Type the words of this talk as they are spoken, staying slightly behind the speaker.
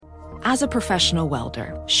As a professional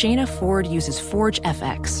welder, Shayna Ford uses Forge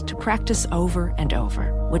FX to practice over and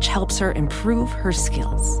over, which helps her improve her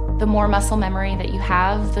skills. The more muscle memory that you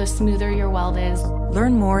have, the smoother your weld is.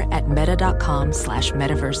 Learn more at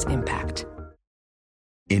meta.com/metaverse impact.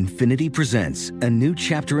 Infinity presents a new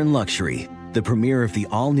chapter in luxury, the premiere of the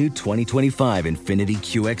all-new 2025 Infinity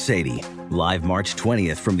QX80, live March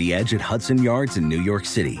 20th from the Edge at Hudson Yards in New York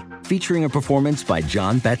City, featuring a performance by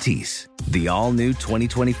John Batiste. The all-new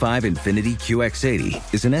 2025 Infinity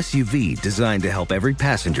QX80 is an SUV designed to help every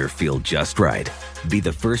passenger feel just right. Be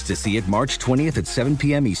the first to see it March 20th at 7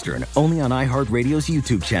 p.m. Eastern, only on iHeartRadio's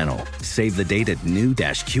YouTube channel. Save the date at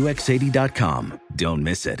new-QX80.com. Don't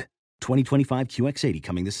miss it. 2025 QX80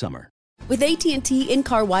 coming this summer. With AT&T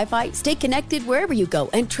in-car Wi-Fi, stay connected wherever you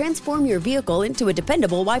go and transform your vehicle into a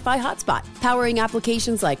dependable Wi-Fi hotspot. Powering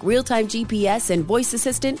applications like real-time GPS and voice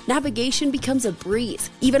assistant, navigation becomes a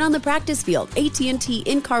breeze. Even on the practice field, AT&T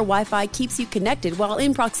in-car Wi-Fi keeps you connected while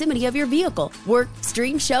in proximity of your vehicle. Work,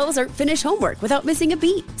 stream shows, or finish homework without missing a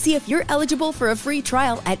beat. See if you're eligible for a free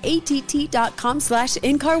trial at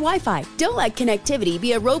att.com/in-car Wi-Fi. Don't let connectivity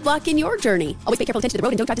be a roadblock in your journey. Always pay careful attention to the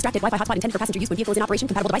road and don't drive distracted. Wi-Fi hotspot intended for passenger use when vehicle is in operation.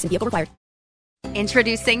 Compatible device and vehicle required.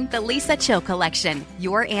 Introducing the Lisa Chill Collection,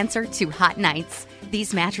 your answer to hot nights.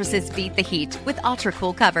 These mattresses beat the heat with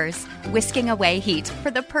ultra-cool covers, whisking away heat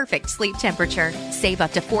for the perfect sleep temperature. Save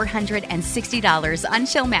up to $460 on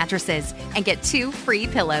Chill mattresses and get 2 free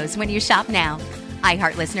pillows when you shop now.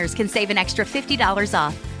 iHeart listeners can save an extra $50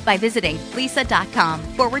 off by visiting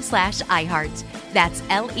lisa.com/iHeart. That's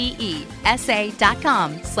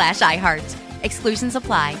LEESA.com/iHeart. Exclusions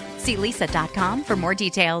apply. See lisa.com for more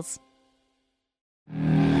details.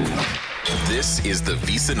 This is the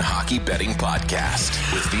VSiN Hockey Betting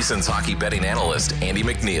Podcast with VSiN's hockey betting analyst, Andy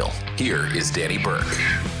McNeil. Here is Danny Burke.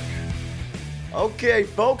 Okay,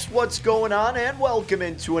 folks, what's going on? And welcome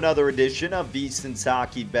into another edition of VSiN's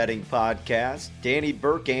Hockey Betting Podcast. Danny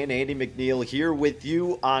Burke and Andy McNeil here with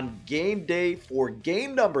you on game day for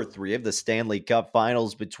game number 3 of the Stanley Cup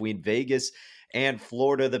Finals between Vegas and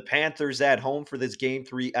Florida. The Panthers at home for this game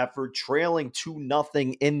 3 effort, trailing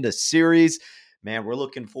 2-0 in the series. Man, we're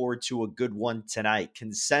looking forward to a good one tonight.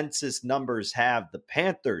 Consensus numbers have the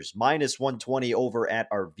Panthers -120 over at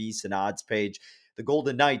our VSiN odds page. The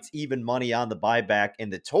Golden Knights even money on the buyback,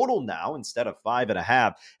 and the total now, instead of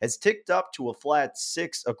 5.5, has ticked up to a flat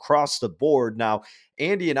 6 across the board. Now,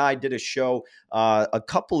 Andy and I did a show a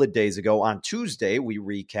couple of days ago. On Tuesday, we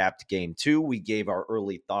recapped Game 2. We gave our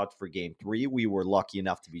early thoughts for Game 3. We were lucky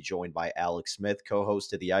enough to be joined by Alex Smith,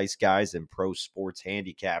 co-host of the Ice Guys and Pro Sports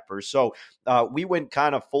Handicapper. So we went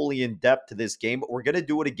kind of fully in depth to this game, but we're going to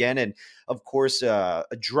do it again and, of course,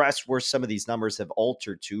 address where some of these numbers have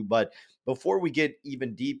altered to. But before we get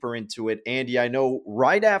even deeper into it, Andy, I know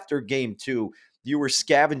right after Game 2, you were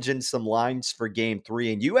scavenging some lines for Game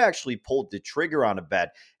 3, and you actually pulled the trigger on a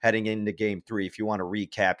bet heading into Game 3, if you want to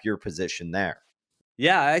recap your position there.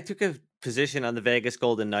 Yeah, I took a position on the Vegas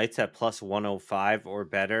Golden Knights at +105 or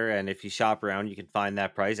better, and if you shop around, you can find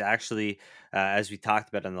that price. Actually, as we talked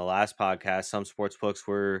about on the last podcast, some sportsbooks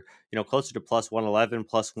were closer to +111,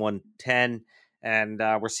 +110, and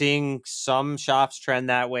we're seeing some shops trend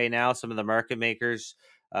that way now. Some of the market makers,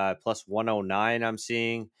 +109 I'm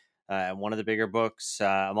seeing. And one of the bigger books.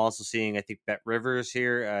 I'm also seeing, I think, Bet Rivers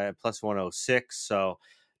here at +106. So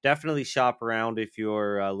definitely shop around if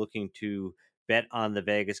you're looking to bet on the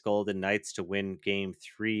Vegas Golden Knights to win Game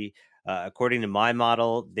 3. According to my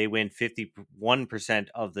model, they win 51%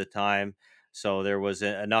 of the time. So there was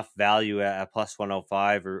enough value at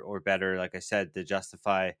 +105 or better, like I said, to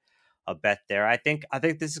justify a bet there. I think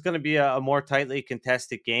this is going to be a more tightly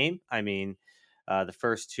contested game. I mean, the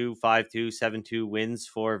first 2, 5-2, 7-2 wins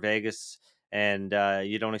for Vegas, and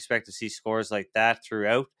you don't expect to see scores like that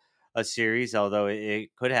throughout a series, although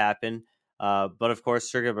it could happen. But of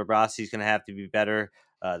course, Sergei Bobrovsky is going to have to be better.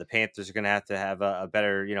 The Panthers are going to have a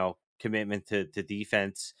better, commitment to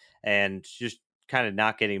defense and just kind of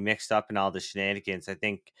not getting mixed up in all the shenanigans. I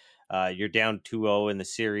think you're down 2-0 in the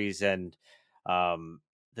series, and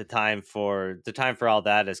the time for all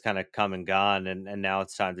that has kind of come and gone, and now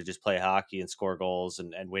it's time to just play hockey and score goals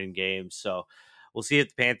and win games. So we'll see if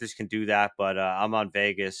the Panthers can do that, but I'm on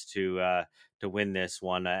Vegas to win this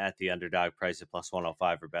one at the underdog price at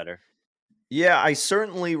 +105 or better. Yeah, I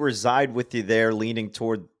certainly reside with you there, leaning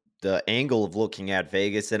toward the angle of looking at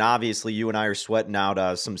Vegas, and obviously you and I are sweating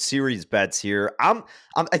out some series bets here. I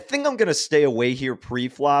think I'm going to stay away here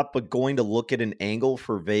pre-flop, but going to look at an angle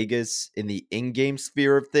for Vegas in the in-game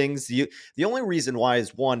sphere of things. The only reason why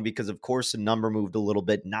is, one, because of course the number moved a little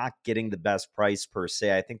bit, not getting the best price per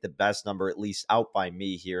se. I think the best number, at least out by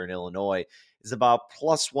me here in Illinois, is about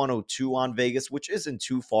plus 102 on Vegas, which isn't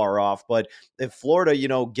too far off. But if Florida,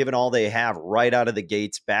 given all they have right out of the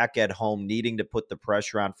gates, back at home, needing to put the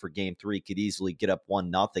pressure on for game 3, could easily get up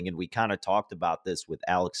 1-0. And we kind of talked about this with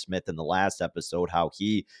Alex Smith in the last episode, how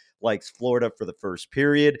he likes Florida for the first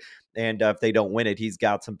period. And if they don't win it, he's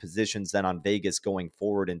got some positions then on Vegas going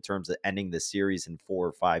forward in terms of ending the series in 4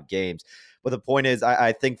 or 5 games. But the point is,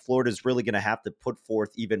 I think Florida's really going to have to put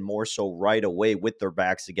forth even more so right away with their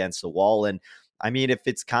backs against the wall. And I mean, if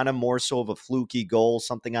it's kind of more so of a fluky goal,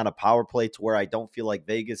 something on a power play to where I don't feel like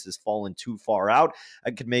Vegas has fallen too far out,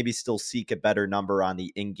 I could maybe still seek a better number on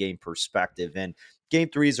the in-game perspective. And game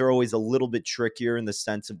 3s are always a little bit trickier in the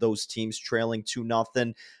sense of those teams trailing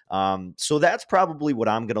 2-0. So that's probably what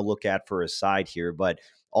I'm going to look at for a side here. But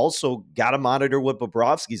also got to monitor what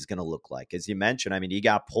Bobrovsky's going to look like. As you mentioned, I mean, he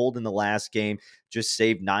got pulled in the last game, just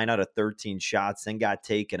saved 9 out of 13 shots, then got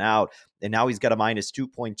taken out. And now he's got a minus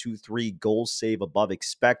 2.23 goals save above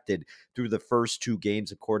expected through the first 2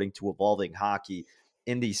 games, according to Evolving Hockey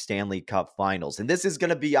in the Stanley Cup Finals. And this is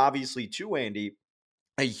going to be obviously too, Andy,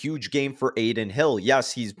 a huge game for Adin Hill.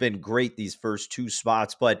 Yes, he's been great these first 2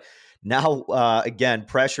 spots, but now, again,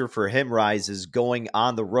 pressure for him rises going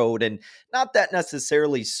on the road. And not that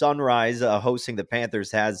necessarily Sunrise hosting the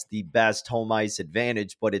Panthers has the best home ice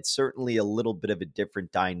advantage, but it's certainly a little bit of a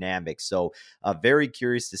different dynamic. So very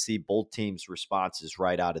curious to see both teams' responses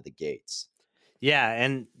right out of the gates. Yeah,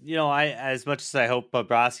 and, I as much as I hope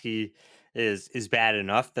Bobrovsky is bad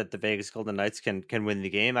enough that the Vegas Golden Knights can win the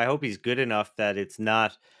game, I hope he's good enough that it's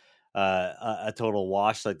not a total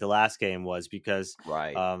wash like the last game was, because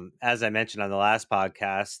as I mentioned on the last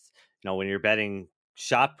podcast, when you're betting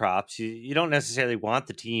shot props, you don't necessarily want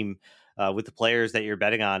the team with the players that you're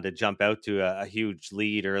betting on to jump out to a huge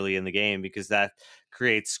lead early in the game, because that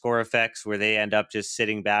creates score effects where they end up just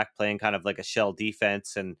sitting back playing kind of like a shell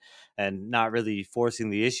defense and not really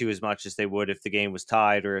forcing the issue as much as they would if the game was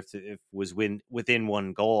tied or if it was within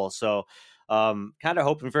 1 goal. So kind of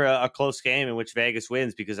hoping for a close game in which Vegas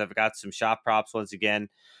wins, because I've got some shot props once again.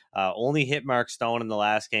 Only hit Mark Stone in the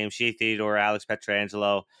last game. Shea Theodore, Alex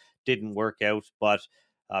Pietrangelo didn't work out, but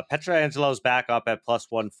Pietrangelo's back up at plus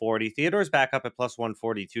 140. Theodore's back up at plus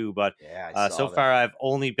 142, but so far I've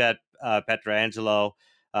only bet Pietrangelo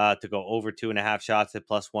to go over 2.5 shots at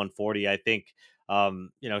plus 140. I think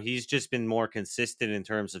he's just been more consistent in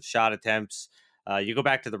terms of shot attempts. You go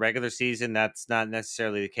back to the regular season, that's not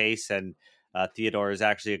necessarily the case, and Theodore is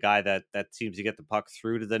actually a guy that seems to get the puck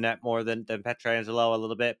through to the net more than Pietrangelo a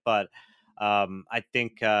little bit. But I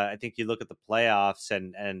think you look at the playoffs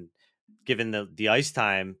and given the ice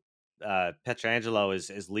time, Pietrangelo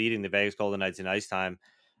is leading the Vegas Golden Knights in ice time,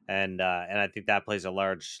 and I think that plays a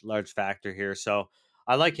large factor here. So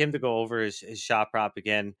I like him to go over his shot prop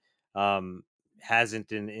again.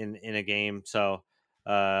 Hasn't in a game, so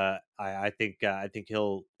I think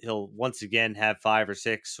he'll once again have 5 or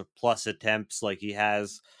 6 or plus attempts like he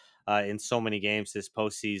has in so many games this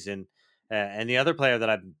postseason. And the other player that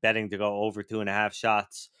I'm betting to go over 2.5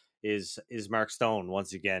 shots is Mark Stone.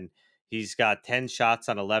 Once again, he's got 10 shots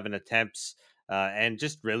on 11 attempts, and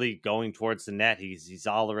just really going towards the net. He's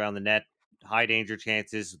all around the net, high danger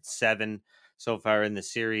chances, 7 so far in the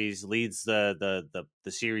series, leads the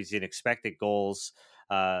series in expected goals.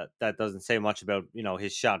 That doesn't say much about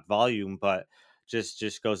his shot volume, but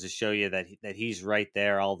just goes to show you that he's right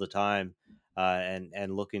there all the time,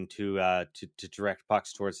 and looking to direct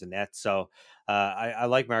pucks towards the net. So I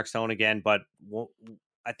like Mark Stone again, but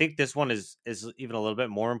I think this one is even a little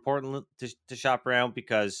bit more important to shop around,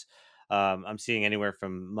 because I'm seeing anywhere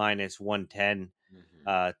from minus 110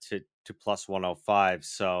 to plus 105.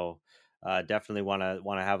 So definitely want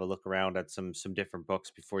to have a look around at some different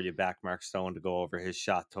books before you back Mark Stone to go over his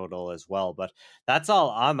shot total as well. But that's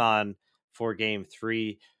all I'm on for game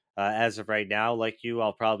 3 as of right now. Like you,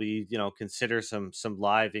 I'll probably consider some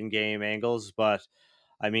live in-game angles, but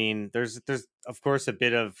I mean, there's of course a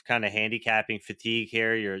bit of kind of handicapping fatigue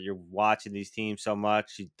here. You're watching these teams so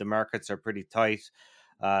much. The markets are pretty tight.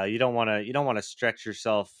 You don't want to stretch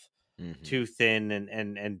yourself too thin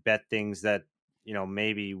and bet things that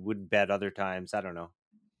maybe wouldn't bet other times. I don't know.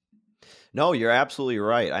 No, you're absolutely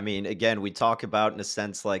right. I mean, again, we talk about in a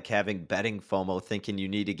sense like having betting FOMO, thinking you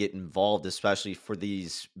need to get involved, especially for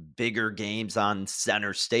these bigger games on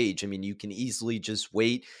center stage. I mean, you can easily just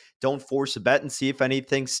wait, don't force a bet and see if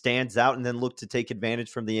anything stands out, and then look to take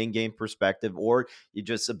advantage from the in-game perspective, or you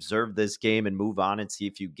just observe this game and move on and see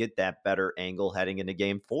if you get that better angle heading into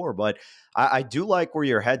game 4. But I do like where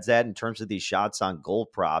your head's at in terms of these shots on goal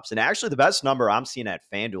props. And actually the best number I'm seeing at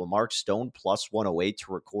FanDuel, Mark Stone plus 108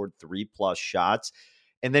 to record 3+ shots.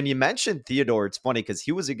 And then you mentioned Theodore. It's funny because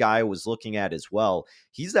he was a guy I was looking at as well.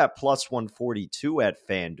 He's at plus 142 at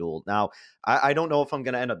FanDuel. Now, I don't know if I'm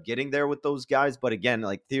going to end up getting there with those guys, but again,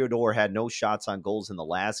 like Theodore had no shots on goals in the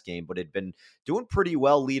last game, but had been doing pretty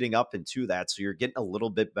well leading up into that. So you're getting a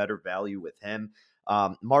little bit better value with him.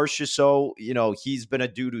 Marchessault, he's been a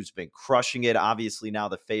dude who's been crushing it. Obviously, now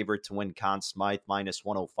the favorite to win Conn Smythe minus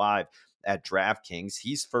 105 at DraftKings.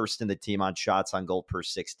 He's first in the team on shots on goal per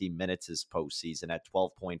 60 minutes this postseason at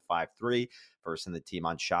 12.53. First in the team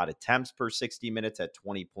on shot attempts per 60 minutes at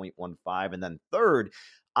 20.15. And then third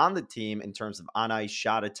on the team in terms of on ice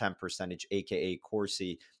shot attempt percentage, aka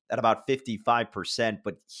Corsi, at about 55%.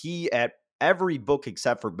 But he at every book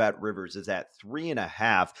except for Bet Rivers is at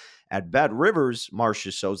 3.5. At Bet Rivers,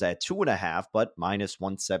 Marchessault's at 2.5, but minus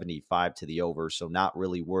 175 to the over. So not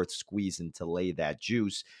really worth squeezing to lay that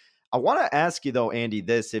juice. I want to ask you though, Andy,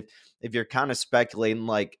 this, if you're kind of speculating,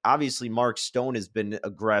 like obviously Mark Stone has been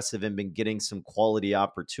aggressive and been getting some quality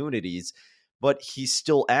opportunities, but he's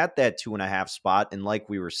still at that 2.5 spot. And like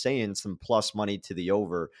we were saying, some plus money to the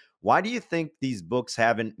over. Why do you think these books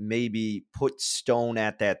haven't maybe put Stone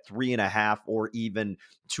at that 3.5 or even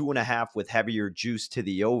 2.5 with heavier juice to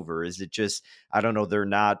the over? Is it just, I don't know, they're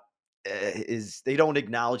not, they don't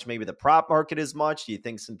acknowledge maybe the prop market as much? Do you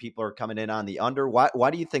think some people are coming in on the under? Why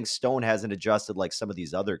do you think Stone hasn't adjusted like some of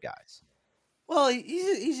these other guys? Well,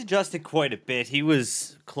 he's adjusted quite a bit. He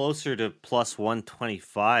was closer to plus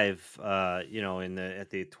 125,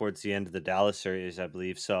 towards the end of the Dallas series, I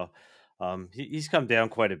believe. So he's come down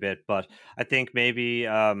quite a bit, but I think maybe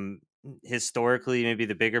historically, maybe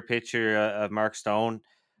the bigger picture of Mark Stone,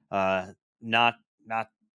 not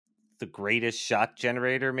the greatest shot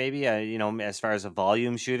generator, maybe, as far as a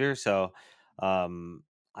volume shooter. So I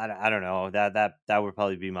don't know, that would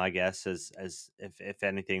probably be my guess as if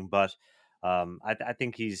anything, but I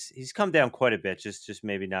think he's come down quite a bit, just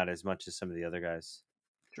maybe not as much as some of the other guys.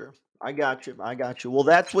 Sure. I got you. Well,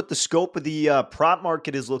 that's what the scope of the prop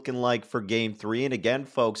market is looking like for game 3. And again,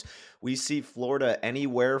 folks, we see Florida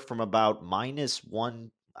anywhere from about minus 1.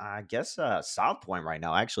 I guess South Point right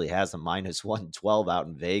now actually has a minus 112 out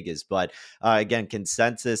in Vegas. But again,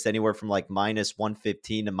 consensus anywhere from like minus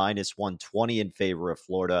 115 to minus 120 in favor of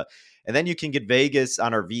Florida. And then you can get Vegas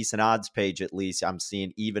on our VSiN odds page, at least. I'm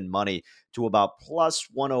seeing even money to about plus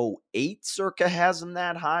 108 circa has them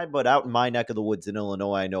that high. But out in my neck of the woods in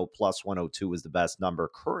Illinois, I know plus 102 is the best number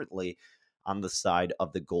currently on the side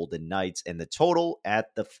of the Golden Knights. And the total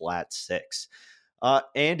at the flat 6.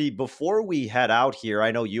 Andy, before we head out here,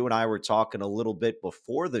 I know you and I were talking a little bit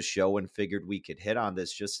before the show and figured we could hit on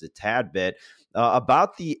this just a tad bit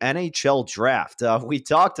about the NHL draft. We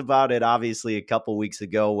talked about it, obviously, a couple weeks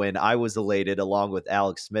ago when I was elated, along with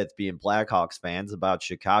Alex Smith, being Blackhawks fans, about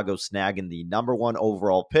Chicago snagging the number 1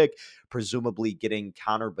 overall pick, presumably getting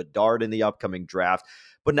Connor Bedard in the upcoming draft.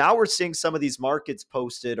 But now we're seeing some of these markets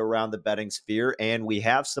posted around the betting sphere, and we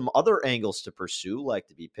have some other angles to pursue, like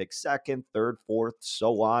to be picked second, third, fourth,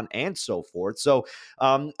 so on and so forth. So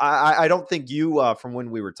I don't think you, from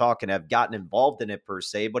when we were talking, have gotten involved in it per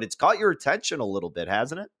se, but it's caught your attention a little bit,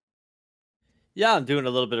 hasn't it? Yeah, I'm doing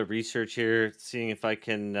a little bit of research here, seeing if I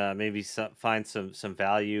can maybe find some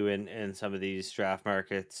value in some of these draft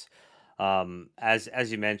markets.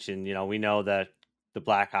 As you mentioned, we know that the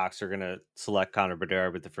Blackhawks are going to select Connor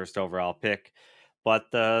Bedard with the first overall pick, but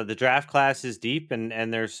the draft class is deep,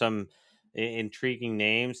 and there's some intriguing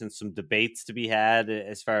names and some debates to be had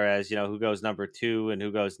as far as who goes number 2 and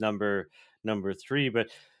who goes number 3. But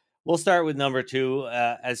we'll start with number 2.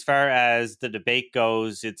 As far as the debate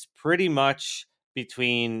goes, it's pretty much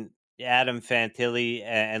between Adam Fantilli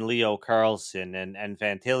and Leo Carlsson, and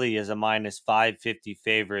Fantilli is a minus 550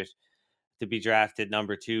 favorite to be drafted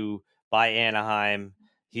number 2 by Anaheim.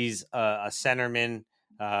 He's a centerman.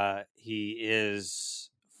 He is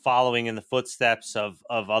following in the footsteps of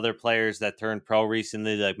other players that turned pro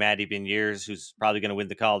recently, like Matty Beniers, who's probably going to win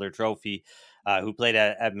the Calder Trophy, who played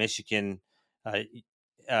at Michigan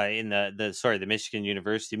in the Michigan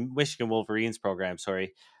University, Michigan Wolverines program,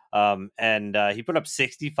 and he put up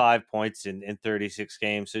 65 points in 36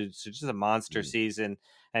 games. So just a monster season.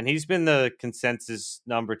 And he's been the consensus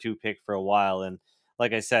number 2 pick for a while. And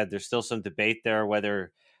like I said, there's still some debate there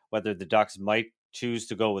whether the Ducks might choose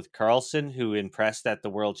to go with Carlsson, who impressed at the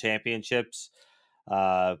World Championships,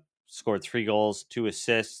 scored 3 goals, 2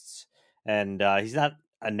 assists, and he's not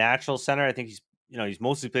a natural center. I think he's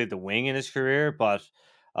mostly played the wing in his career, but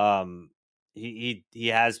he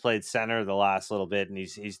has played center the last little bit, and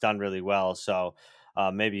he's done really well. So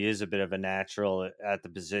maybe he is a bit of a natural at the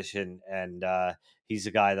position, and he's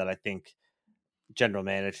a guy that I think general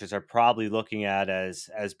managers are probably looking at as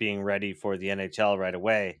being ready for the NHL right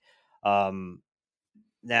away.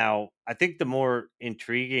 Now, I think the more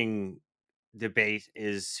intriguing debate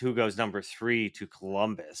is who goes number 3 to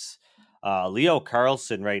Columbus. Leo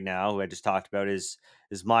Carlsson right now, who I just talked about, is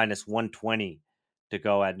minus 120 to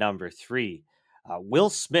go at number 3. Will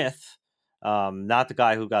Smith, not the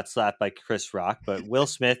guy who got slapped by Chris Rock, but Will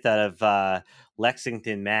Smith out of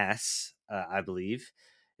Lexington, Mass, I believe,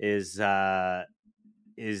 is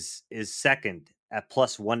second at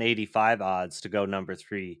plus 185 odds to go number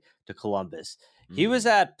 3 to Columbus. He was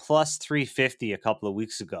at plus 350 a couple of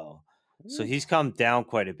weeks ago. So he's come down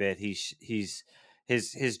quite a bit.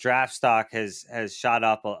 His draft stock has shot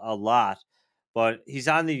up a lot, but he's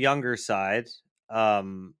on the younger side.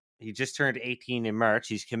 He just turned 18 in March.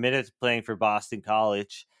 He's committed to playing for Boston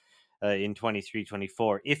College in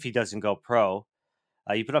 23-24 if he doesn't go pro.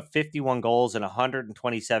 He put up 51 goals and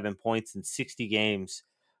 127 points in 60 games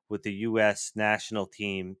with the U.S. national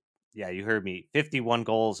team. Yeah, you heard me. 51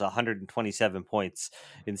 goals, 127 points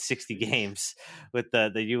in 60 games with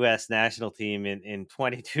the U.S. national team in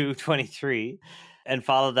 22-23, and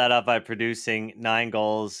followed that up by producing 9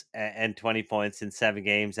 goals and 20 points in 7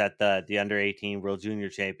 games at the Under-18 World Junior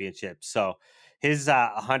Championship. So his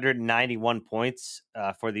 191 points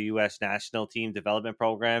for the U.S. national team development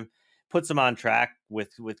program puts him on track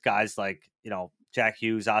with guys like, Jack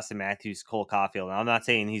Hughes, Austin Matthews, Cole Caulfield. Now, I'm not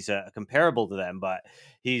saying he's comparable to them, but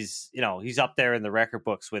he's up there in the record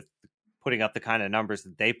books with putting up the kind of numbers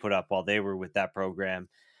that they put up while they were with that program,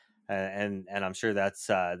 and I'm sure that's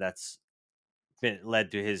been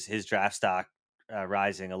led to his draft stock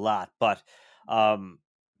rising a lot. But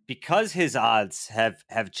because his odds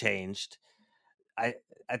have changed, I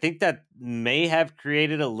think that may have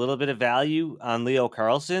created a little bit of value on Leo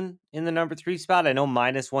Carlsson in the number 3 spot. I know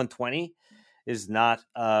minus 120 is not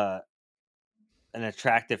an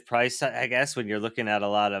attractive price, I guess, when you're looking at a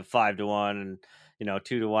lot of 5-1 and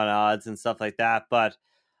 2-1 odds and stuff like that. But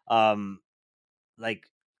like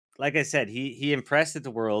I said, he impressed at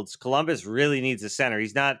the Worlds. Columbus really needs a center.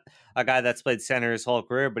 He's not a guy that's played center his whole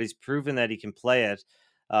career, but he's proven that he can play it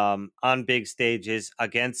on big stages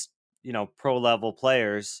against pro level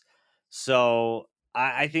players. So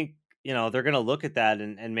I think they're going to look at that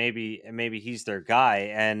and maybe he's their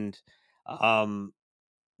guy. And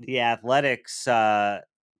the Athletics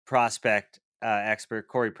prospect expert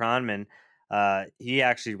Corey Pronman, he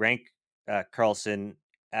actually ranked Carlsson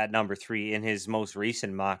at number 3 in his most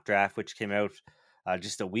recent mock draft, which came out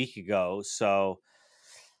just a week ago. So,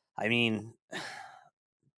 I mean,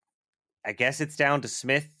 I guess it's down to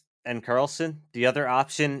Smith and Carlsson. The other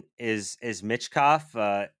option is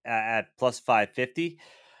Michkov at plus 550,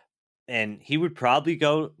 and he would probably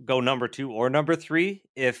go number 2 or number 3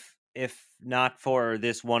 if not for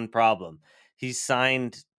this one problem. He's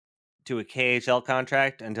signed to a KHL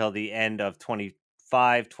contract until the end of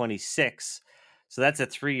 25-26. So that's a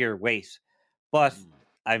 3-year wait. But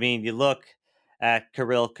I mean, you look at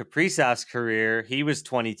Kirill Kaprizov's career, he was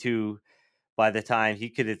 22 by the time he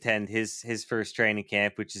could attend his first training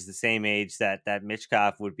camp, which is the same age that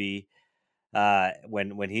Michkov would be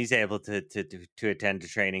when he's able to attend a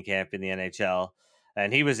training camp in the NHL.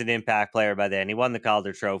 And he was an impact player by then. He won the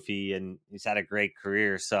Calder Trophy, and he's had a great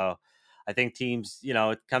career. So I think teams,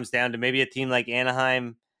 it comes down to maybe a team like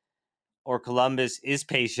Anaheim or Columbus is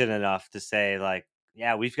patient enough to say, like,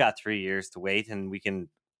 yeah, we've got 3 years to wait, and we can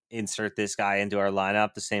insert this guy into our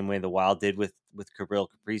lineup the same way the Wild did with Kirill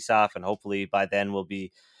Kaprizov, and hopefully by then we'll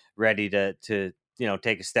be ready to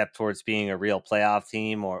take a step towards being a real playoff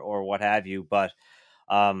team or what have you. But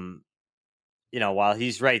while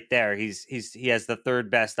he's right there, he has the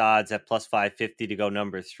third best odds at plus 550 to go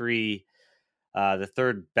number 3, the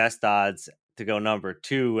third best odds to go number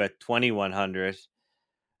 2 at 2100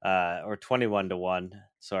 or 21-1.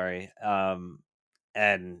 Sorry,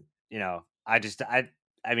 and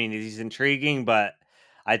I mean, he's intriguing, but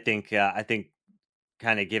I think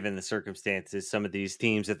kind of given the circumstances, some of these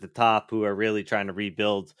teams at the top who are really trying to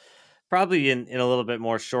rebuild, probably in a little bit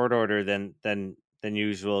more short order than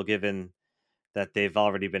usual, given that they've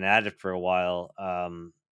already been at it for a while.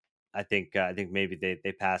 I think maybe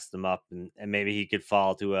they passed them up, and maybe he could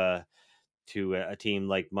fall to a team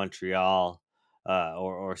like Montreal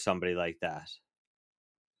or somebody like that.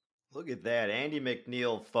 Look at that. Andy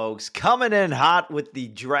McNeil, folks, coming in hot with the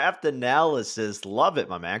draft analysis. Love it,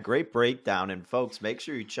 my man. Great breakdown. And, folks, make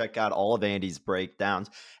sure you check out all of Andy's breakdowns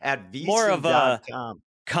at VC.com. More of a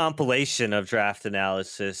compilation of draft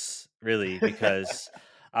analysis, really, because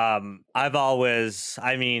I've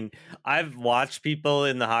watched people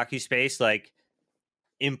in the hockey space, like,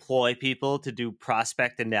 employ people to do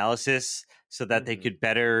prospect analysis so that they could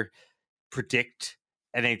better predict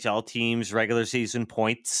NHL teams' regular season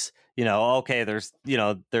points. Okay,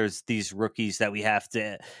 there's these rookies that we have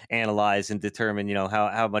to analyze and determine,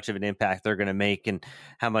 how much of an impact they're going to make and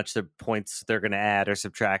how much the points they're going to add or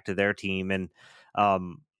subtract to their team. And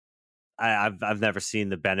I've never seen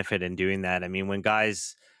the benefit in doing that. I mean, when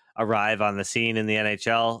guys arrive on the scene in the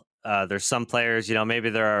NHL, there's some players, maybe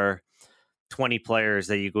there are 20 players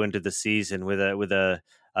that you go into the season with a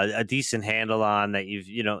decent handle on that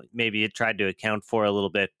maybe you tried to account for a little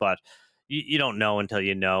bit, but you don't know until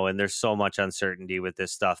you know. And there's so much uncertainty with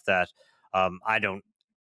this stuff that I don't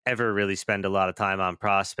ever really spend a lot of time on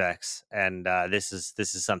prospects. And this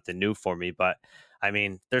is something new for me. But I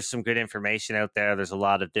mean, there's some good information out there. There's a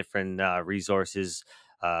lot of different resources,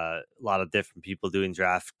 a lot of different people doing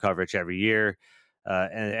draft coverage every year.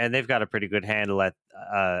 And they've got a pretty good handle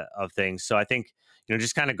of things. So I think,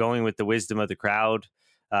 just kind of going with the wisdom of the crowd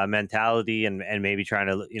mentality and maybe trying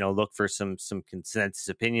to, look for some consensus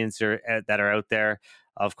opinions that are out there.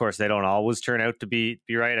 Of course, they don't always turn out to be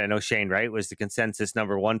right. I know Shane Wright was the consensus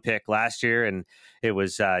number 1 pick last year, and it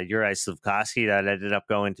was Juraj Slafkovský that ended up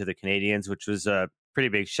going to the Canadiens, which was a pretty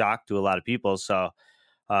big shock to a lot of people. So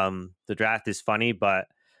the draft is funny, but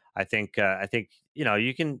I think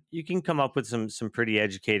you can come up with some pretty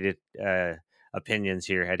educated opinions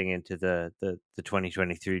here heading into the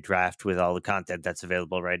 2023 draft with all the content that's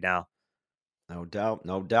available right now. No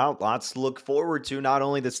doubt. Lots to look forward to, not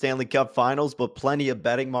only the Stanley Cup Finals, but plenty of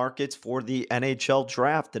betting markets for the NHL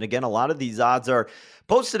draft. And again, a lot of these odds are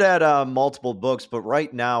posted at multiple books, but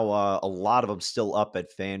right now, a lot of them still up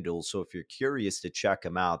at FanDuel. So if you're curious to check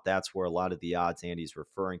them out, that's where a lot of the odds Andy's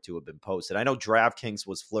referring to have been posted. I know DraftKings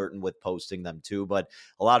was flirting with posting them too, but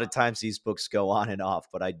a lot of times these books go on and off,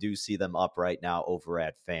 but I do see them up right now over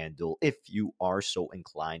at FanDuel if you are so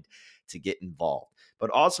inclined to get involved. But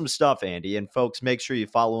awesome stuff, Andy. And folks, make sure you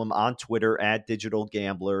follow him on Twitter at Digital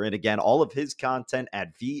Gambler. And again, all of his content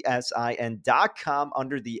at VSIN.com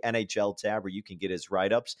under the NHL tab, where you can get his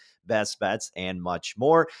write-ups, best bets, and much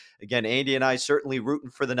more. Again, Andy and I certainly rooting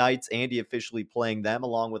for the Knights. Andy officially playing them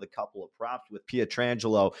along with a couple of props, with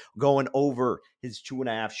Pietrangelo going over his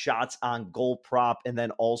 2.5 shots on goal prop. And then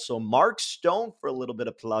also Mark Stone for a little bit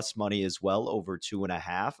of plus money as well, over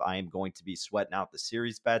 2.5. I am going to be sweating out the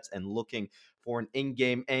series bets and looking for an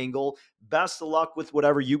in-game angle. Best of luck with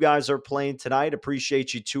whatever you guys are playing tonight.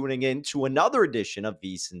 Appreciate you tuning in to another edition of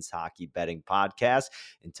VSiN's Hockey Betting Podcast.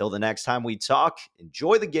 Until the next time we talk,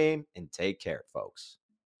 enjoy the game and take care, folks.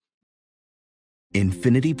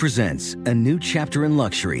 Infiniti presents a new chapter in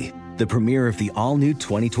luxury, the premiere of the all-new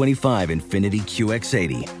 2025 Infiniti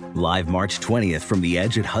QX80, live March 20th from the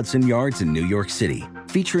Edge at Hudson Yards in New York City,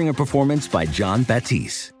 featuring a performance by Jon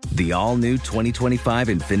Batiste. The all-new 2025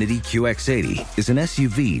 Infiniti QX80 is an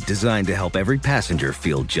SUV designed to help every passenger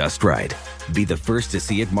feel just right. Be the first to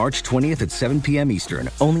see it March 20th at 7 p.m. Eastern,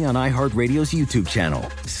 only on iHeartRadio's YouTube channel.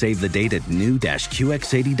 Save the date at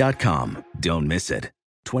new-QX80.com. Don't miss it.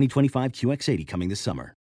 2025 QX80 coming this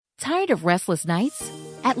summer. Tired of restless nights?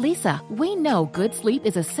 At Leesa, we know good sleep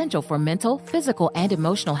is essential for mental, physical, and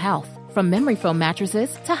emotional health. From memory foam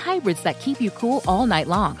mattresses to hybrids that keep you cool all night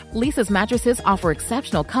long, Leesa's mattresses offer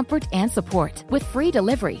exceptional comfort and support with free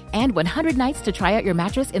delivery and 100 nights to try out your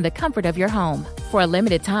mattress in the comfort of your home. For a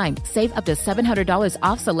limited time, save up to $700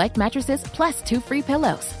 off select mattresses plus 2 free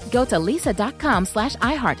pillows. Go to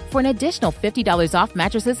leesa.com/iHeart for an additional $50 off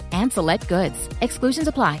mattresses and select goods. Exclusions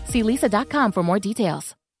apply. See leesa.com for more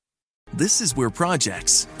details. This is where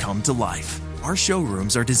projects come to life. Our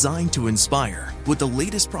showrooms are designed to inspire with the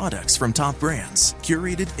latest products from top brands,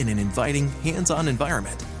 curated in an inviting, hands-on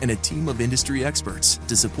environment, and a team of industry experts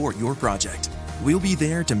to support your project. We'll be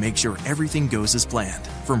there to make sure everything goes as planned,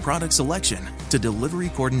 from product selection to delivery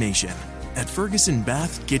coordination. At Ferguson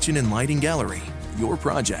Bath, Kitchen, and Lighting Gallery, your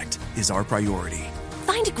project is our priority.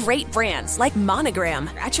 Find great brands like Monogram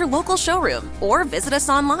at your local showroom or visit us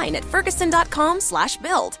online at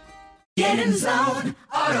ferguson.com/build. Get in zone,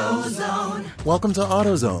 AutoZone. Welcome to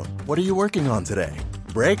AutoZone. What are you working on today?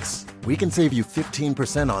 Brakes? We can save you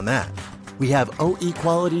 15% on that. We have OE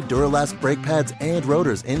quality Duralast brake pads and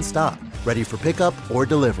rotors in stock, ready for pickup or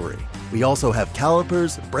delivery. We also have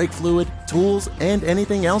calipers, brake fluid, tools, and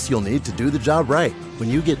anything else you'll need to do the job right. When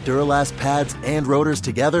you get Duralast pads and rotors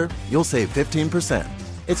together, you'll save 15%.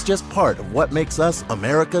 It's just part of what makes us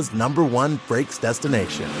America's #1 brakes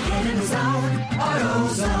destination. Get in zone,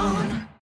 AutoZone.